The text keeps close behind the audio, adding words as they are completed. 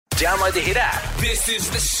Download the Hit app. This is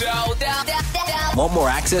the showdown. Want more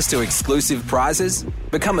access to exclusive prizes?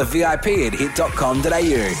 Become a VIP at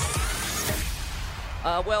hit.com.au.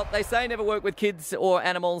 Well, they say never work with kids or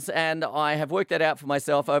animals, and I have worked that out for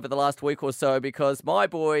myself over the last week or so because my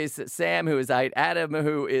boys, Sam, who is 8, Adam,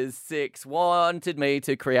 who is 6, wanted me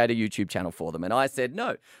to create a YouTube channel for them. And I said,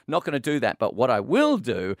 no, not going to do that. But what I will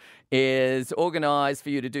do is organise for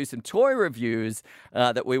you to do some toy reviews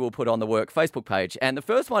that we will put on the Work Facebook page. And the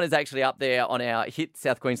first one is actually up there on our Hit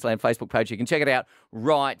South Queensland Facebook page. You can check it out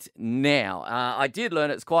right now. I did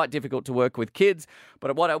learn it's quite difficult to work with kids,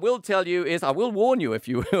 but what I will tell you is, I will warn you, if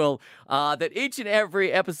you will, that each and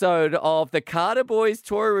every episode of the Carter Boys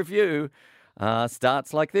Toy Review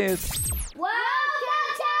starts like this. Welcome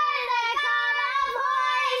to the Carter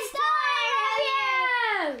Boys Toy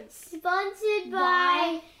Review! Sponsored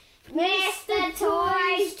by Mr.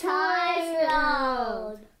 Toys Toy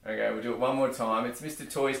World. Okay, we'll do it one more time. It's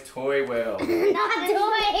Mr. Toy's Toy World. Not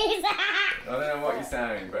toys! I don't know what you're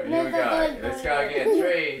saying, but here we go. Let's go again.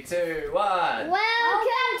 3, 2, 1. Welcome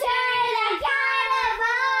to the Carter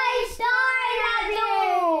Boys Toy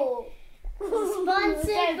Review!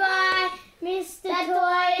 Sponsored by Mr.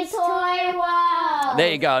 Toys Toy World.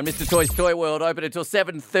 There you go. And Mr. Toy's Toy World open until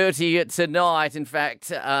 7:30 tonight, in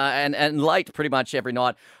fact, and late pretty much every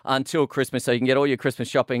night until Christmas, so you can get all your Christmas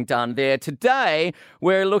shopping done there. Today,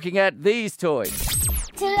 we're looking at these toys.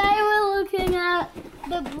 Today we're looking at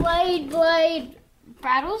the Blade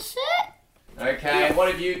battle set. Okay,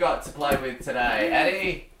 what have you got to play with today,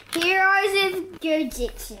 Addie? Heroes of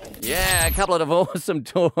Jiu-Jitsu. Yeah, a couple of awesome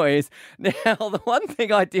toys. Now, the one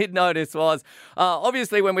thing I did notice was,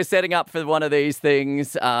 obviously when we're setting up for one of these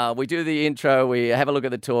things, we do the intro, we have a look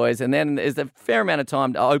at the toys, and then there's a fair amount of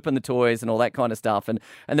time to open the toys and all that kind of stuff. And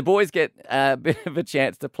the boys get a bit of a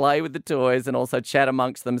chance to play with the toys and also chat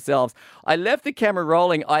amongst themselves. I left the camera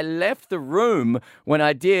rolling. I left the room when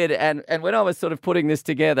I did, and when I was sort of putting this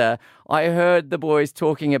together, I heard the boys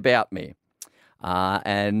talking about me.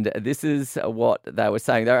 And this is what they were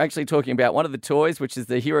saying. They were actually talking about one of the toys, which is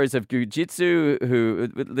the Heroes of Jiu-Jitsu,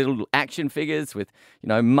 with little action figures with,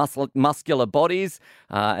 muscular bodies.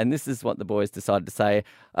 And this is what the boys decided to say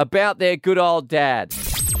about their good old dad.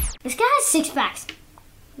 This guy has 6 packs.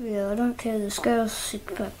 Yeah, I don't care. This guy has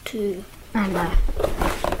 6 pack too. I know.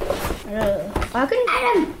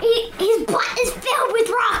 Adam, his butt is filled with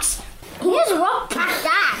rocks. He has rock-packed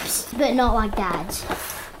abs, but not like Dad's.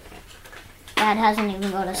 Dad hasn't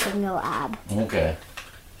even got a single ab. Okay.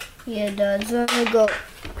 Yeah, Dad's only got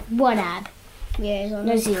 1 ab. Yeah, he's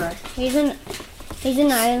only 0. He's an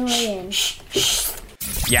alien.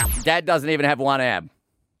 Yeah, Dad doesn't even have 1 ab,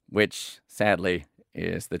 which sadly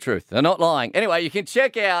is the truth. They're not lying. Anyway, you can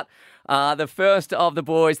check out the first of the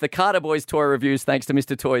boys, the Carter Boys Toy Reviews, thanks to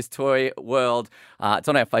Mr. Toy's Toy World. It's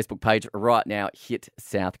on our Facebook page right now, Hit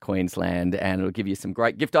South Queensland, and it'll give you some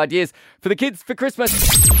great gift ideas for the kids for Christmas.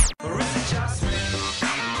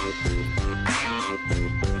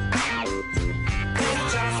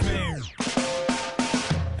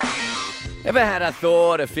 Ever had a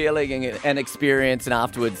thought, a feeling, an experience, and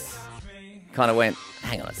afterwards kind of went,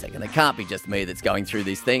 hang on a second, it can't be just me that's going through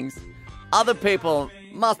these things. Other people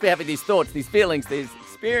must be having these thoughts, these feelings, these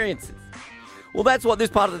experiences. Well, that's what this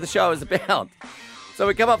part of the show is about. So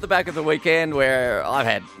we come off the back of the weekend where I've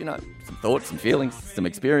had, some thoughts and feelings, some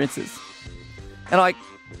experiences. And I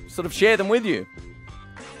sort of share them with you.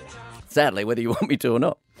 Sadly, whether you want me to or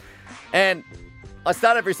not. And I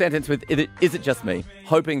start every sentence with, is it just me?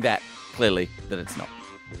 Hoping that, clearly, that it's not.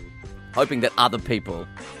 Hoping that other people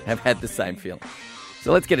have had the same feeling.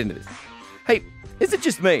 So let's get into this. Hey, is it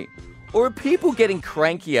just me? Or are people getting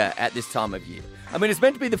crankier at this time of year? I mean, it's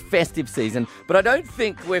meant to be the festive season, but I don't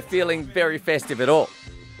think we're feeling very festive at all.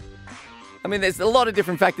 I mean, there's a lot of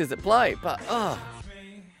different factors at play, but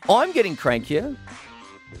I'm getting crankier.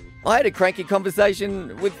 I had a cranky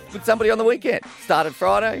conversation with somebody on the weekend. Started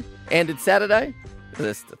Friday, ended Saturday.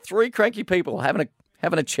 There's 3 cranky people having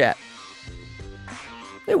a chat.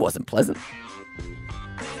 It wasn't pleasant.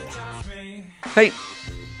 Hey,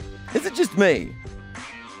 is it just me?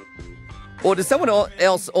 Or does someone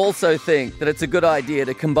else also think that it's a good idea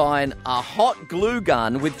to combine a hot glue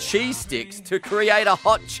gun with cheese sticks to create a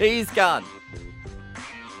hot cheese gun?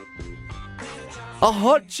 A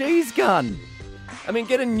hot cheese gun. I mean,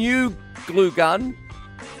 get a new glue gun.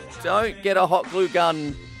 Don't get a hot glue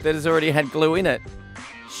gun that has already had glue in it.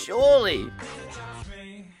 Surely.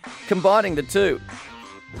 Combining the two.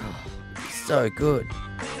 Oh, so good.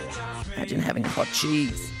 Imagine having hot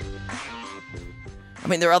cheese. I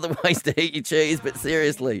mean, there are other ways to heat your cheese, but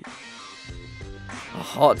seriously. A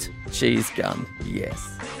hot cheese gun,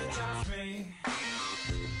 yes.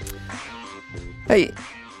 Hey,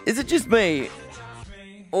 is it just me?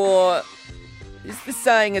 Or is the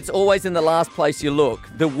saying it's always in the last place you look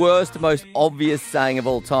the worst, most obvious saying of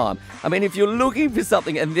all time? I mean, if you're looking for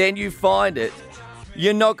something and then you find it,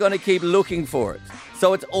 you're not going to keep looking for it.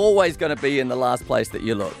 So it's always going to be in the last place that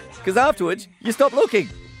you look. Because afterwards, you stop looking.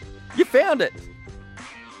 You found it.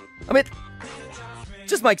 I mean, it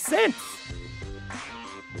just makes sense.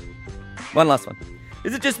 One last one.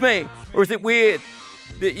 Is it just me? Or is it weird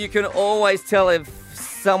that you can always tell if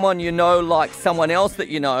someone you know likes someone else that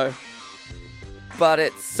you know, but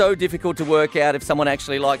it's so difficult to work out if someone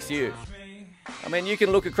actually likes you? I mean, you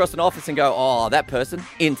can look across an office and go, oh, that person,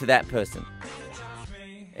 into that person.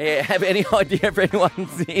 Have any idea if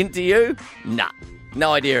anyone's into you? Nah,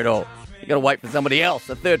 no idea at all. You got to wait for somebody else,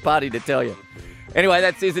 a third party, to tell you. Anyway,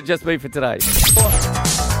 that's Is It Just Me for today.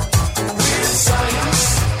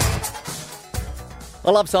 I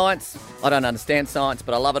love science. I don't understand science,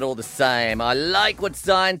 but I love it all the same. I like what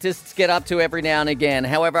scientists get up to every now and again.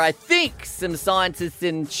 However, I think some scientists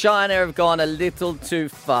in China have gone a little too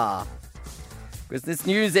far. Because this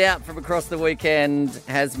news out from across the weekend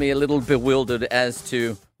has me a little bewildered as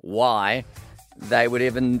to why they would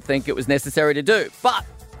even think it was necessary to do. But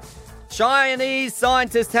Chinese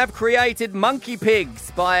scientists have created monkey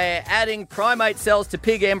pigs by adding primate cells to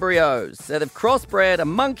pig embryos. So they've crossbred a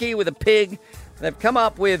monkey with a pig. They've come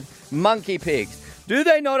up with monkey pigs. Do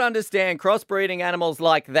they not understand crossbreeding animals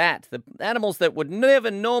like that? The animals that would never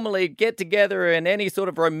normally get together in any sort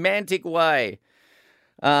of romantic way.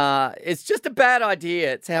 It's just a bad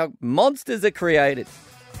idea. It's how monsters are created.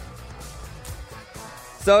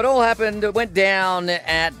 So it all happened, it went down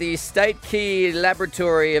at the State Key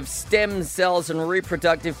Laboratory of Stem Cells and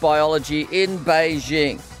Reproductive Biology in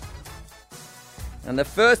Beijing. And the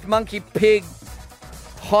first monkey-pig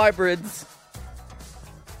hybrids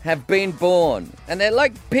have been born. And they're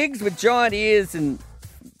like pigs with giant ears and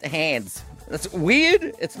hands. That's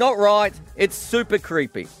weird. It's not right. It's super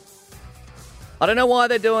creepy. I don't know why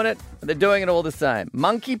they're doing it, but they're doing it all the same.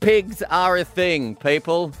 Monkey pigs are a thing,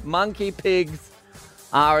 people. Monkey pigs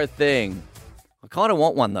are a thing. I kind of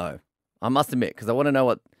want one, though. I must admit, because I want to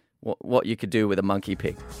know what you could do with a monkey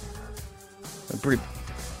pig.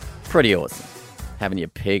 Pretty awesome. Having your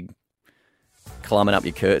pig climbing up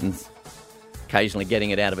your curtains, occasionally getting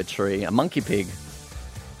it out of a tree. A monkey pig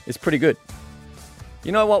is pretty good.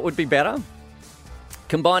 You know what would be better?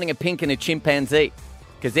 Combining a pink and a chimpanzee,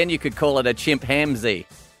 because then you could call it a chimp-hamzy.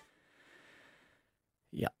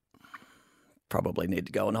 Yep. Probably need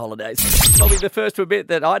to go on holidays. I'll be the first to admit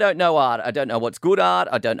that I don't know art. I don't know what's good art.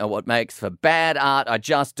 I don't know what makes for bad art. I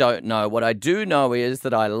just don't know. What I do know is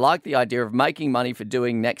that I like the idea of making money for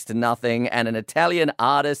doing next to nothing, and an Italian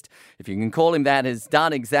artist, if you can call him that, has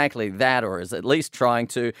done exactly that, or is at least trying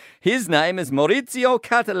to. His name is Maurizio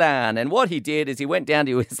Catalan, and what he did is he went down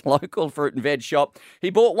to his local fruit and veg shop. He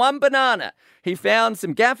bought one banana. He found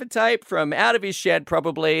some gaffer tape from out of his shed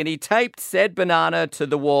probably, and he taped said banana to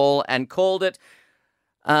the wall and called it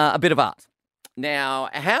a bit of art. Now,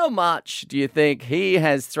 how much do you think he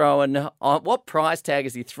has thrown on, what price tag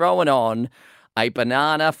is he throwing on a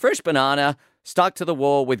banana, fresh banana, stuck to the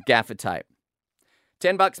wall with gaffer tape?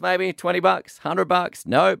 $10 maybe, $20, $100?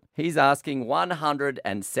 Nope, he's asking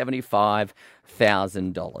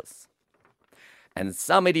 $175,000. And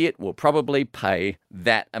some idiot will probably pay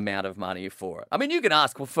that amount of money for it. I mean, you can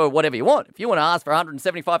ask for whatever you want. If you want to ask for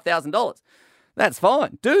 $175,000, that's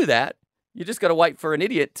fine. Do that. You just got to wait for an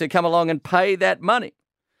idiot to come along and pay that money.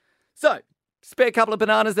 So, spare couple of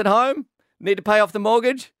bananas at home? Need to pay off the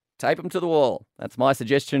mortgage? Tape them to the wall. That's my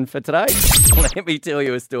suggestion for today. Let me tell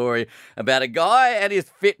you a story about a guy and his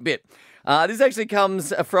Fitbit. This actually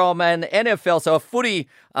comes from an NFL, so a footy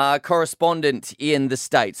correspondent in the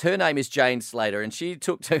States. Her name is Jane Slater, and she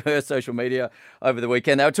took to her social media over the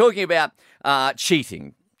weekend. They were talking about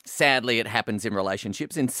cheating. Sadly, it happens in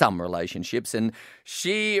relationships, in some relationships. And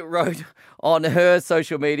she wrote on her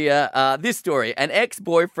social media this story. An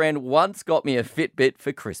ex-boyfriend once got me a Fitbit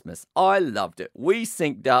for Christmas. I loved it. We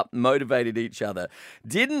synced up, motivated each other.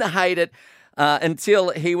 Didn't hate it until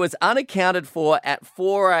he was unaccounted for at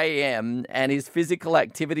 4 a.m. and his physical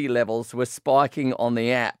activity levels were spiking on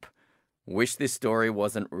the app. Wish this story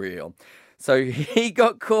wasn't real. So he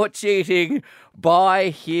got caught cheating by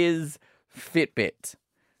his Fitbit.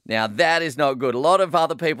 Now, that is not good. A lot of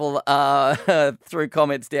other people threw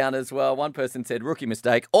comments down as well. One person said, rookie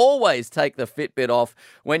mistake, always take the Fitbit off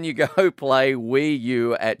when you go play Wii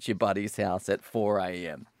U at your buddy's house at 4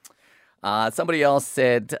 a.m. Somebody else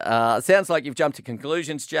said, sounds like you've jumped to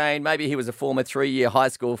conclusions, Jane. Maybe he was a former 3-year high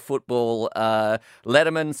school football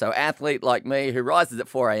letterman, so athlete like me, who rises at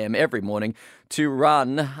 4 a.m. every morning to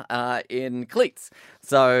run in cleats,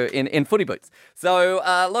 so in footy boots. So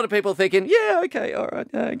a lot of people thinking, yeah, okay, all right,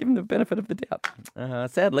 give him the benefit of the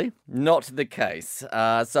doubt. Sadly, not the case.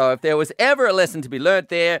 So if there was ever a lesson to be learnt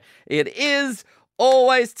there, it is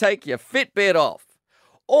always take your Fitbit off.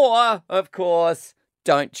 Or, of course,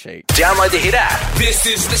 don't cheat. Download the Hit app. This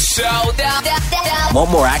is the showdown. Want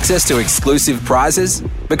more access to exclusive prizes?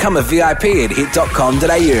 Become a VIP at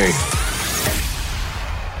hit.com.au.